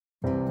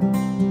Hey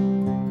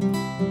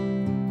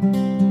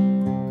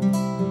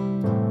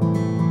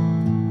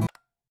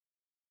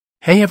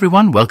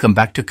everyone, welcome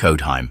back to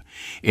Codheim.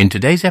 In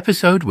today's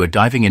episode, we're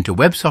diving into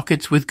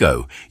WebSockets with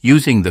Go.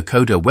 Using the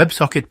Coder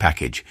WebSocket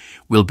package,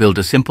 we'll build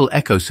a simple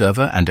echo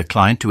server and a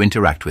client to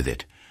interact with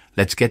it.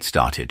 Let's get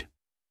started.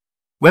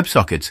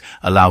 WebSockets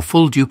allow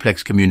full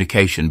duplex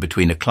communication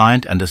between a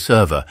client and a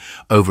server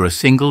over a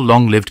single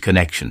long-lived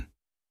connection.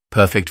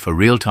 Perfect for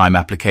real-time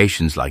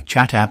applications like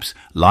chat apps,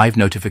 live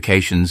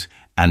notifications,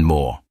 and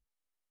more.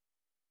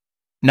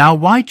 Now,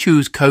 why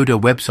choose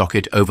Coder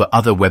WebSocket over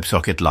other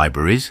WebSocket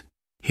libraries?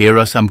 Here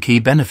are some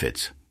key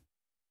benefits.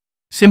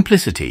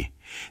 Simplicity.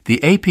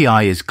 The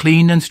API is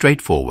clean and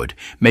straightforward,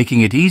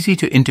 making it easy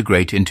to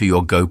integrate into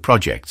your Go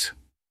projects.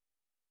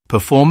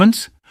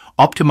 Performance.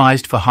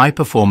 Optimized for high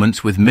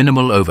performance with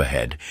minimal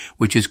overhead,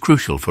 which is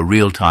crucial for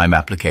real-time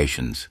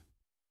applications.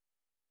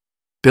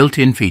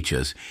 Built-in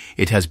features.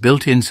 It has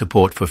built-in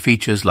support for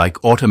features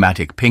like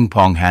automatic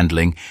ping-pong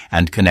handling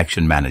and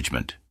connection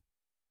management.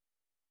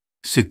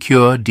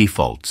 Secure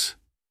defaults.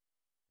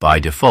 By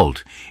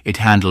default, it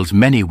handles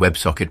many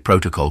WebSocket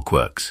protocol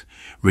quirks,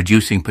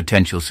 reducing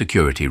potential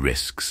security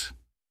risks.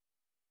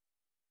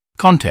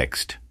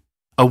 Context.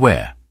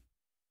 Aware.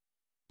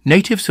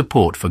 Native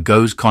support for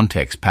Go's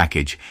context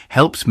package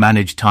helps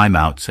manage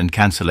timeouts and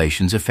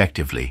cancellations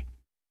effectively.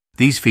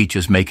 These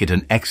features make it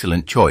an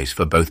excellent choice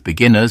for both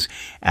beginners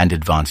and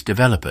advanced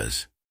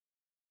developers.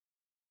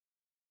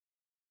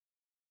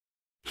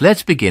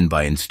 Let's begin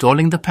by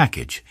installing the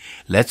package.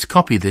 Let's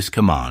copy this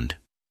command.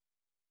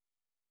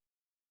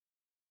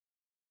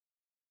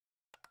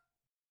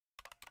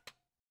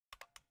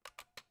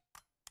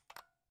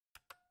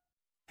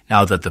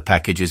 Now that the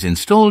package is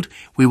installed,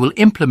 we will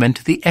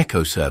implement the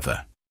echo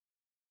server.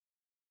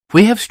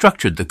 We have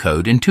structured the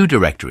code in two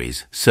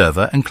directories,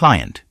 server and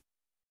client.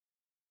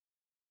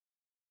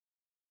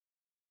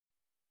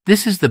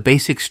 This is the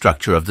basic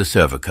structure of the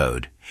server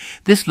code.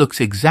 This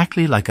looks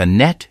exactly like a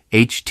net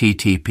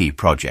HTTP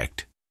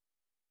project.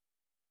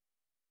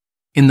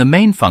 In the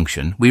main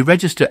function, we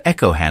register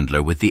echo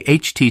handler with the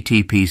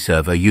HTTP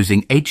server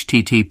using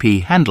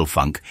HTTP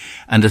handlefunc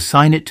and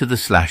assign it to the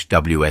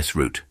 /ws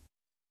route.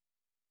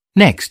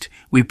 Next,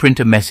 we print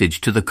a message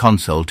to the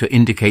console to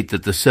indicate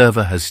that the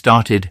server has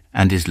started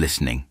and is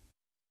listening.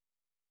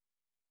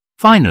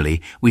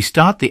 Finally, we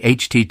start the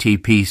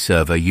HTTP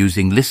server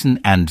using listen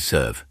and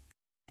serve.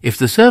 If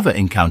the server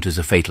encounters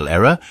a fatal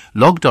error,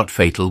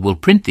 log.fatal will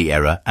print the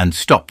error and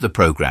stop the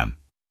program.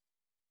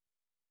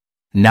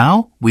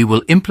 Now, we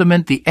will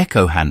implement the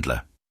echo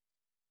handler.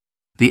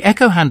 The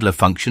echo handler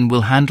function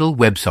will handle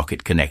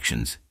WebSocket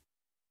connections.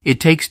 It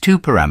takes two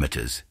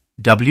parameters,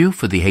 W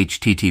for the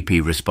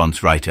HTTP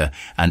response writer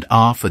and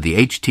R for the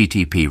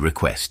HTTP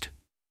request.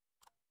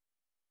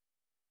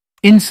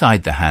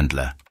 Inside the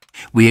handler,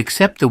 we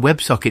accept the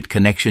WebSocket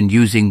connection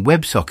using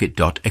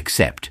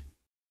WebSocket.accept.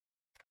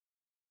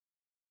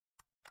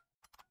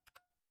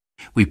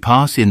 We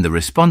pass in the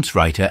response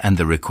writer and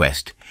the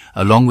request,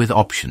 along with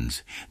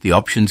options. The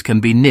options can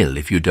be nil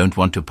if you don't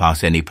want to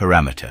pass any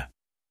parameter.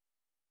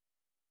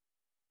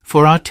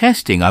 For our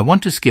testing, I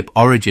want to skip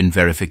origin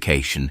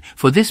verification.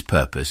 For this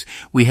purpose,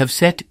 we have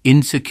set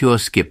insecure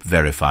skip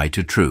verify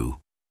to true.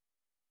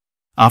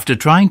 After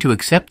trying to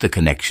accept the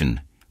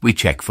connection, we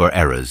check for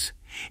errors.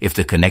 If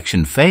the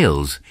connection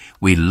fails,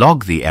 we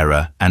log the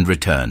error and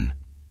return.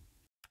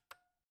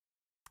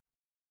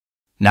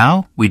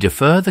 Now, we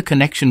defer the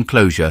connection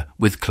closure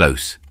with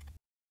close.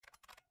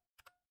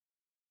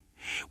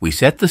 We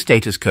set the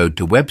status code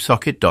to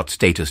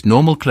WebSocket.status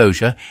normal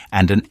closure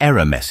and an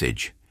error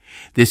message.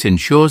 This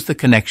ensures the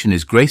connection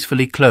is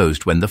gracefully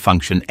closed when the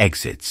function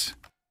exits.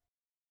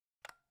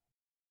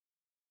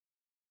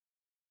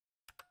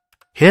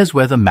 Here's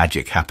where the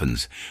magic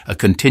happens, a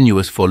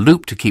continuous for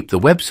loop to keep the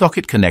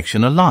WebSocket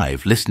connection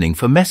alive, listening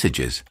for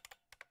messages.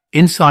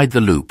 Inside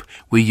the loop,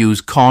 we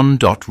use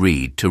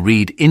con.read to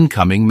read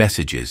incoming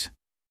messages.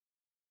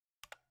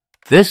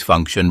 This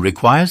function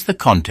requires the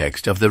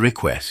context of the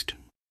request.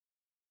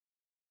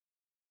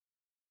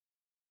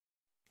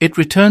 It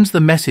returns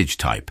the message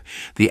type,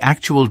 the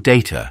actual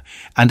data,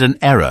 and an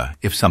error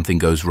if something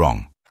goes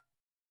wrong.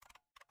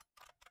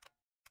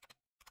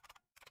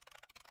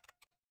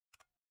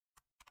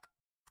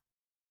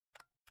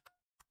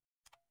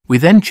 We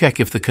then check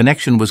if the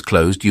connection was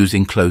closed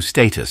using close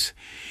status.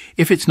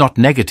 If it's not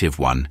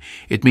 -1,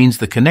 it means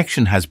the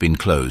connection has been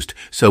closed,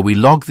 so we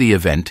log the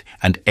event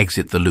and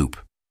exit the loop.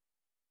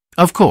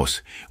 Of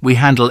course, we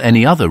handle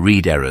any other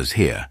read errors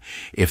here.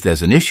 If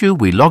there's an issue,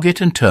 we log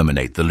it and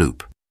terminate the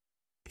loop.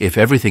 If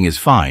everything is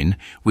fine,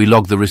 we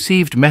log the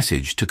received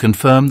message to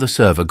confirm the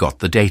server got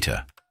the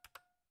data.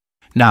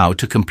 Now,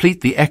 to complete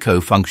the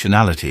echo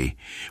functionality,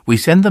 we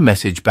send the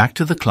message back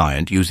to the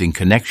client using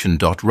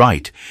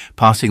connection.write,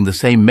 passing the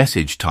same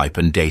message type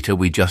and data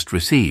we just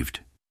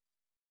received.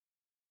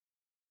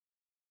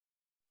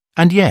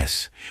 And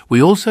yes,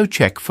 we also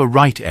check for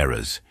write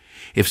errors.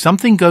 If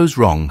something goes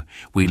wrong,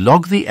 we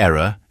log the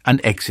error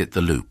and exit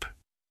the loop.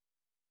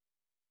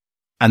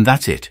 And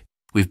that's it.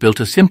 We've built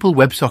a simple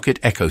WebSocket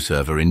echo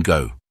server in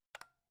Go.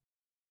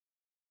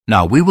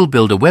 Now we will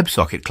build a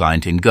WebSocket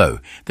client in Go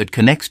that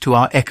connects to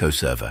our echo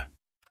server.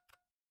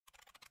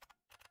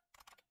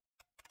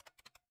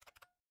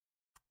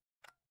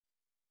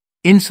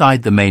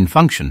 Inside the main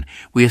function,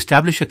 we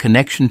establish a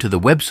connection to the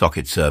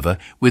WebSocket server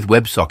with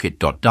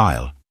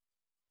WebSocket.dial.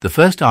 The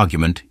first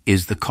argument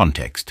is the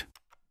context.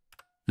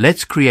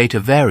 Let's create a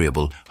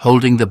variable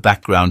holding the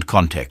background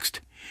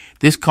context.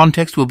 This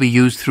context will be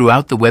used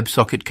throughout the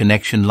WebSocket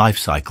connection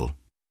lifecycle.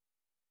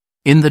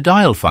 In the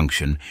dial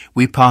function,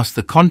 we pass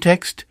the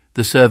context,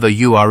 the server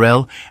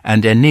URL,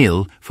 and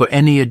enil for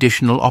any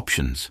additional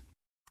options.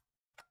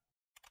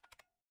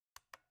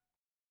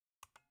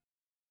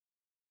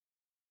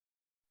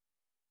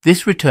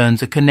 This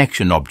returns a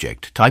connection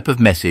object, type of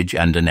message,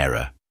 and an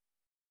error.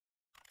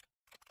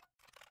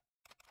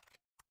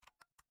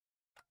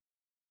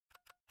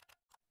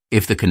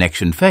 If the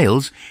connection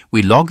fails,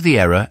 we log the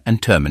error and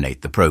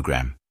terminate the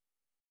program.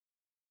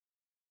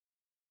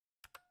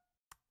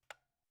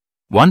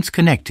 Once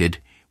connected,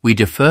 we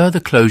defer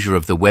the closure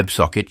of the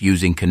WebSocket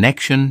using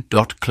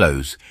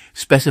connection.close,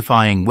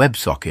 specifying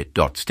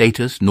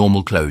WebSocket.status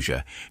normal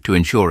closure to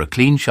ensure a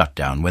clean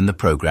shutdown when the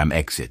program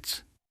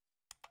exits.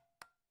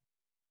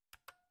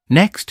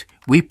 Next,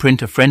 we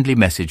print a friendly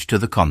message to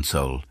the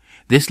console.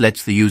 This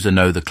lets the user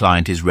know the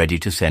client is ready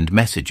to send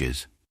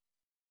messages.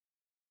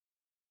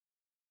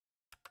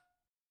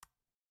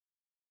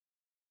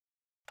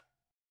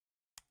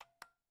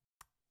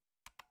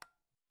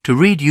 To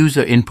read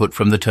user input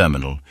from the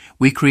terminal,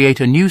 we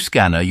create a new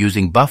scanner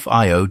using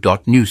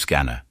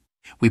buffio.newScanner.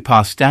 We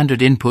pass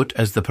standard input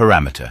as the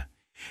parameter.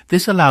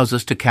 This allows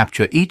us to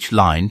capture each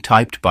line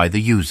typed by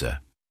the user.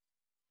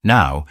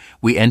 Now,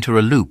 we enter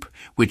a loop,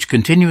 which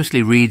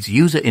continuously reads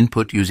user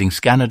input using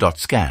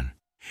scanner.scan.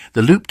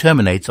 The loop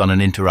terminates on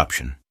an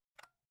interruption.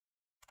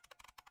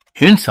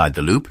 Inside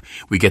the loop,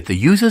 we get the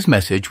user's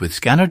message with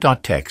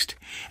scanner.text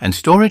and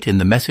store it in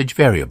the message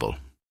variable.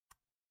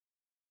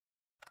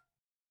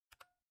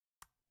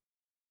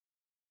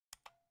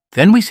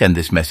 Then we send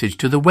this message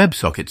to the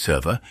WebSocket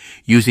server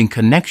using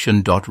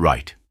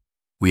connection.write.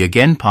 We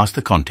again pass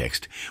the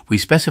context. We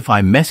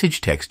specify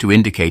message text to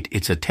indicate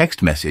it's a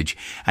text message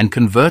and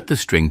convert the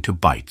string to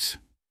bytes.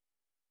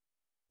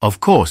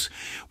 Of course,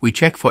 we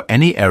check for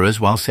any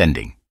errors while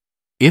sending.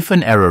 If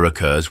an error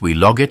occurs, we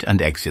log it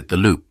and exit the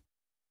loop.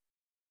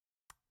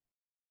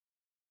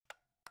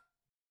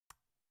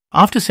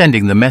 After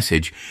sending the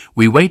message,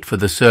 we wait for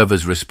the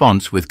server's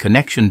response with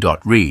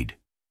connection.read.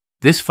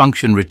 This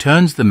function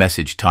returns the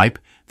message type,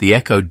 the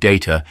echoed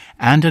data,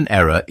 and an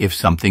error if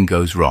something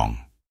goes wrong.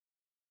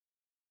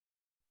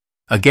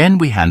 Again,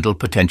 we handle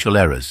potential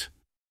errors.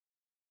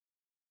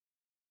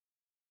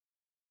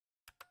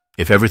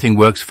 If everything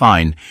works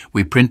fine,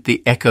 we print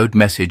the echoed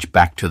message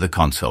back to the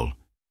console.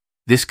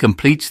 This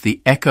completes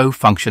the echo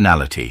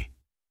functionality.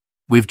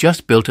 We've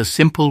just built a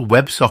simple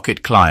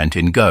WebSocket client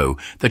in Go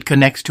that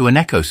connects to an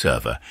echo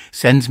server,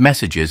 sends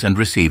messages, and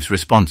receives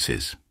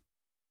responses.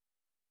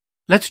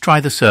 Let's try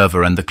the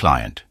server and the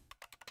client.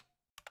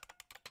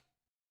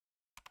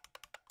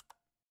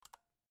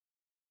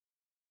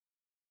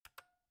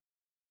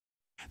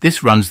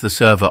 This runs the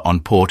server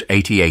on port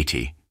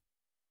 8080.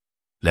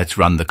 Let's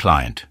run the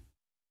client.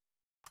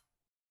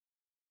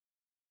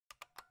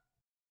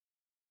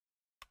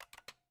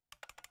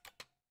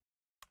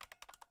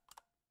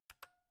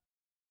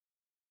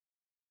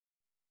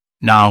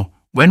 Now,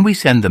 when we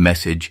send the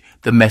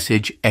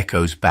message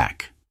echoes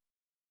back.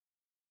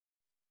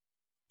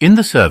 In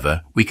the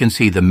server, we can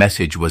see the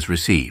message was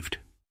received.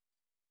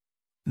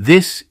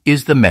 This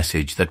is the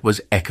message that was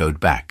echoed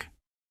back.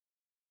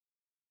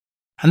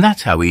 And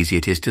that's how easy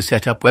it is to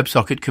set up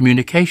WebSocket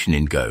communication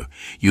in Go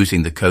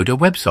using the Coder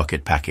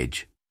WebSocket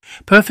package.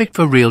 Perfect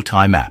for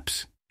real-time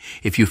apps.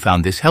 If you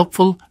found this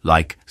helpful,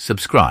 like,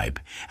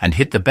 subscribe, and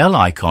hit the bell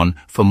icon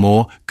for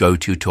more Go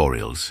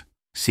tutorials.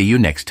 See you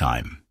next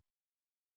time.